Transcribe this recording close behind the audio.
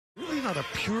about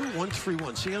a pure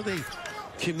 1-3-1. See how they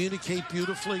communicate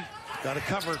beautifully? Got to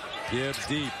cover. Gibbs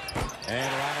deep. And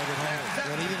right over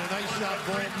home. And even a nice shot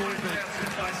ball movement.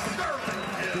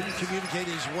 Didn't communicate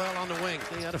as well on the wing.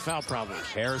 They had a foul problem.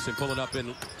 Harrison pulling up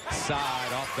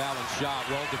inside. Off balance shot.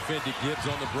 Well defended. Gibbs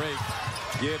on the break.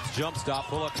 Gibbs jump stop.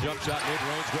 Pull up jump shot.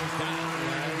 Mid-range goes down.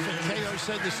 KO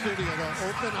said in the studio, the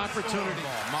open opportunity.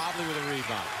 Mobley with a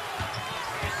rebound.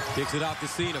 Kicks it out to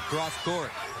Cena. Cross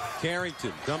court.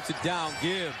 Carrington dumps it down.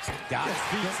 Gibbs got his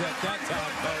feet set that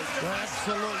time, Coach.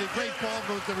 Absolutely. Great ball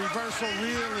move. The reversal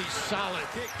really solid.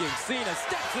 Kicking. Cena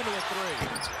steps into a three.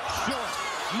 Short.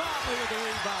 Mobley with the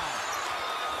rebound.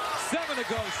 7 to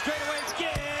go. Straight away.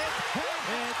 Gibbs.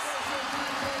 Hits.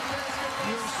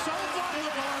 You're so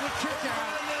vulnerable on the kick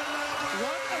out.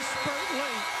 What a spurt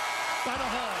late by the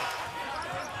Hall.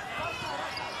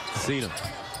 Cena.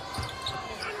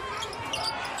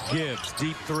 Gibbs,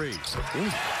 deep three.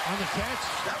 On the catch.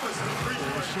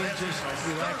 She just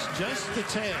relaxed just a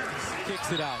tad. Kicks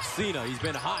it out. Cena, he's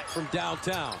been hot from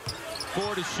downtown.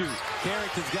 4 to shoot.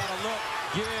 Carrington's got a look.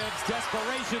 Gibbs,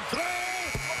 desperation three.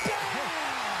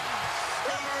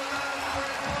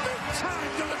 Big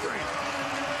time delivery.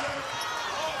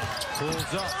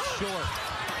 Pulls up, short.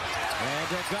 And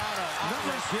Delgado.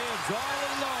 Gibbs all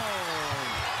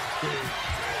alone.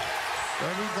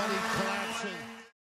 Everybody collapsing.